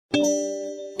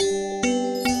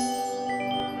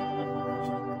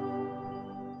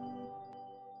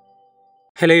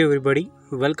Hello everybody,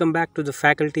 welcome back to the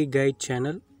Faculty Guide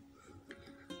channel.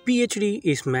 PhD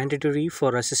is mandatory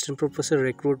for assistant professor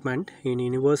recruitment in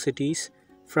universities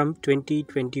from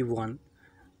 2021.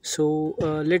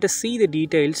 Let us see the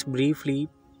details briefly.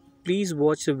 Please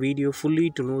watch the video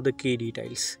fully to know the key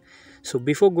details. So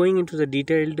before going into the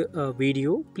detailed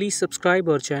video, please subscribe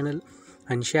our channel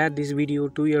and share this video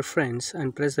to your friends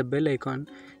and press the bell icon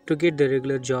to get the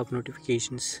regular job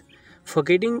notifications. For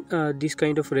getting this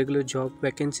kind of regular job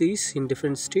vacancies in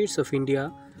different states of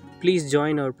India, please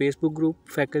join our Facebook group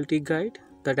Faculty Guide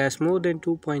that has more than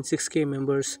 2.6k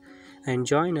members, and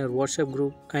join our WhatsApp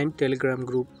group and Telegram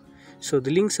group. So the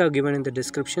links are given in the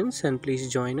descriptions and please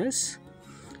join us.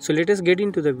 So let us get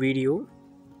into the video.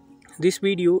 This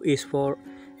video is for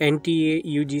NTA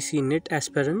UGC NET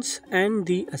aspirants and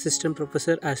the assistant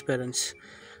professor aspirants.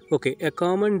 Okay, a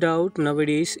common doubt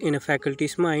nowadays in a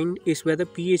faculty's mind is whether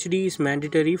PhD is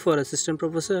mandatory for assistant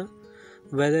professor,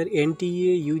 whether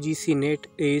NTA UGC NET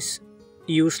is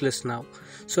useless now.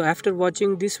 So after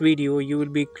watching this video, you will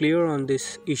be clear on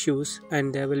these issues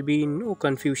and there will be no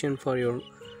confusion for your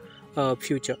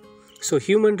future. So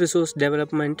Human Resource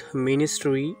Development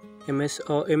Ministry,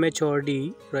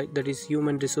 MHRD, right, that is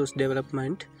Human Resource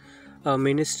Development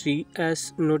Ministry,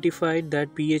 has notified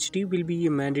that PhD will be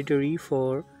mandatory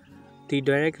for the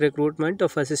direct recruitment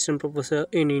of assistant professor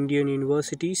in Indian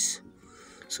universities.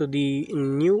 So the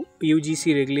new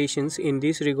UGC regulations in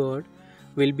this regard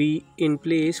will be in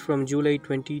place from July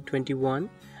 2021,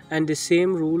 and the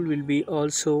same rule will be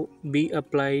also be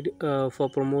applied for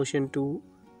promotion to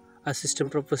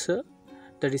assistant professor,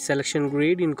 that is selection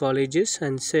grade in colleges,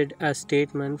 and said as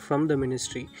statement from the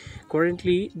ministry.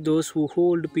 Currently, those who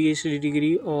hold PhD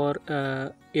degree or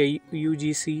a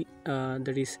UGC,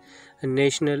 that is a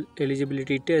National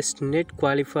Eligibility Test, NET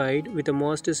qualified with a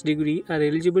master's degree are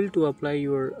eligible to apply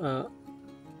your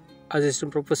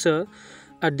assistant professor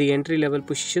at the entry level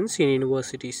positions in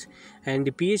universities, and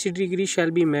the PhD degree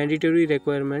shall be mandatory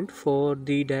requirement for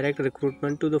the direct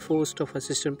recruitment to the post of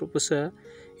assistant professor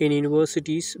in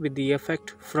universities with the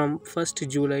effect from 1st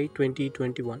July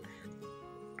 2021.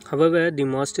 However, the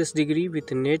master's degree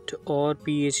with NET or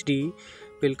PhD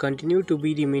will continue to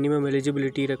be the minimum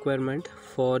eligibility requirement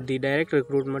for the direct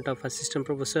recruitment of assistant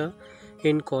professor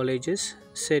in colleges,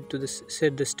 said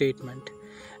the statement.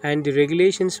 And the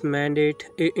regulations mandate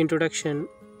introduction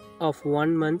of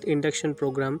 1 month induction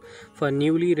program for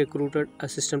newly recruited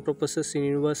assistant professors in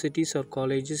universities or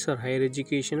colleges or higher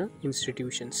educational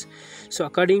institutions. So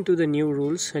according to the new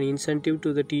rules, an incentive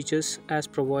to the teachers as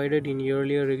provided in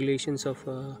earlier regulations of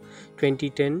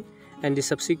 2010 and the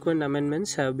subsequent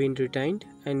amendments have been retained,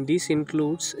 and this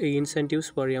includes incentives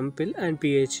for MPhil and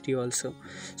PhD also.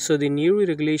 So the new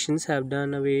regulations have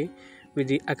done away with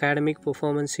the academic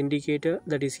performance indicator,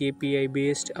 that is API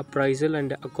based appraisal,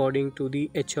 and according to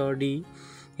the HRD,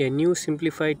 a new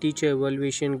simplified teacher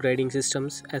evaluation grading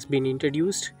systems has been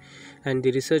introduced, and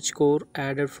the research core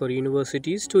added for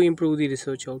universities to improve the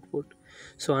research output.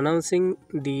 So announcing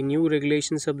the new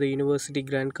regulations of the University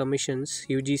Grant Commissions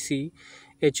UGC,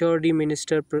 HRD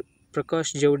Minister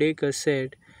Prakash Javadekar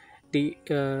said the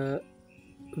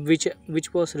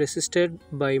which was resisted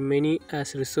by many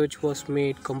as research was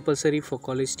made compulsory for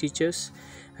college teachers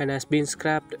and has been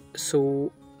scrapped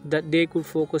so that they could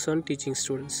focus on teaching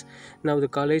students. Now the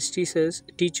college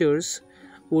teachers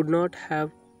would not have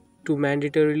to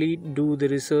mandatorily do the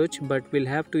research, but will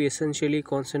have to essentially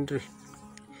concentrate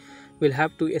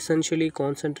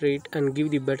and give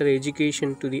the better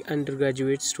education to the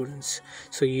undergraduate students,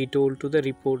 so he told to the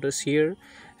reporters here.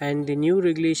 And the new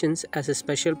regulations as a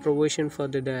special provision for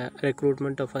the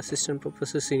recruitment of assistant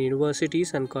professors in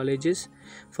universities and colleges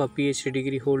for PhD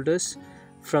degree holders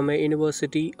from a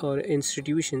university or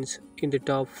institutions in the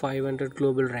top 500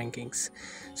 global rankings.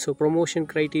 So promotion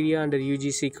criteria under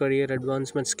UGC Career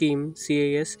Advancement Scheme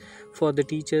 (CAS) for the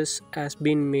teachers has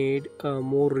been made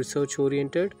more research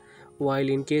oriented, while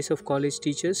in case of college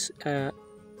teachers,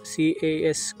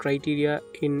 CAS criteria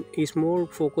is more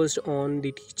focused on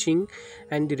the teaching,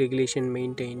 and the regulation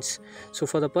maintains. So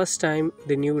for the first time,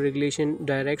 the new regulation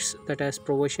directs that as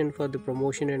provision for the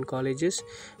promotion in colleges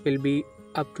will be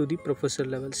up to the professor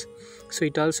levels. So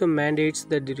it also mandates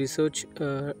that the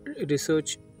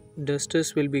research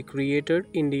dusters will be created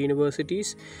in the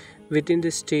universities within the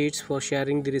states for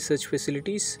sharing the research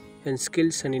facilities and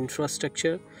skills and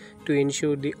infrastructure to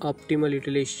ensure the optimal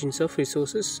utilizations of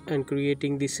resources and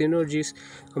creating the synergies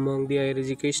among the higher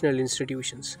educational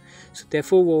institutions. So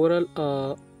therefore,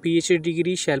 overall, PhD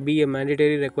degree shall be a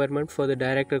mandatory requirement for the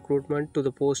direct recruitment to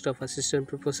the post of assistant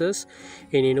professors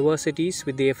in universities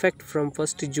with the effect from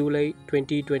 1st July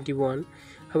 2021,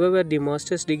 However, the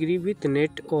master's degree with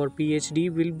NET or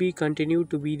PhD will be continued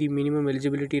to be the minimum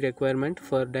eligibility requirement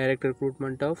for direct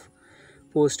recruitment of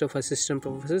post of assistant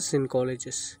professors in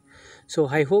colleges. So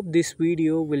I hope this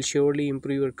video will surely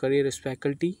improve your career as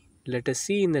faculty. Let us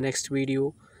see in the next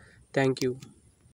video. Thank you.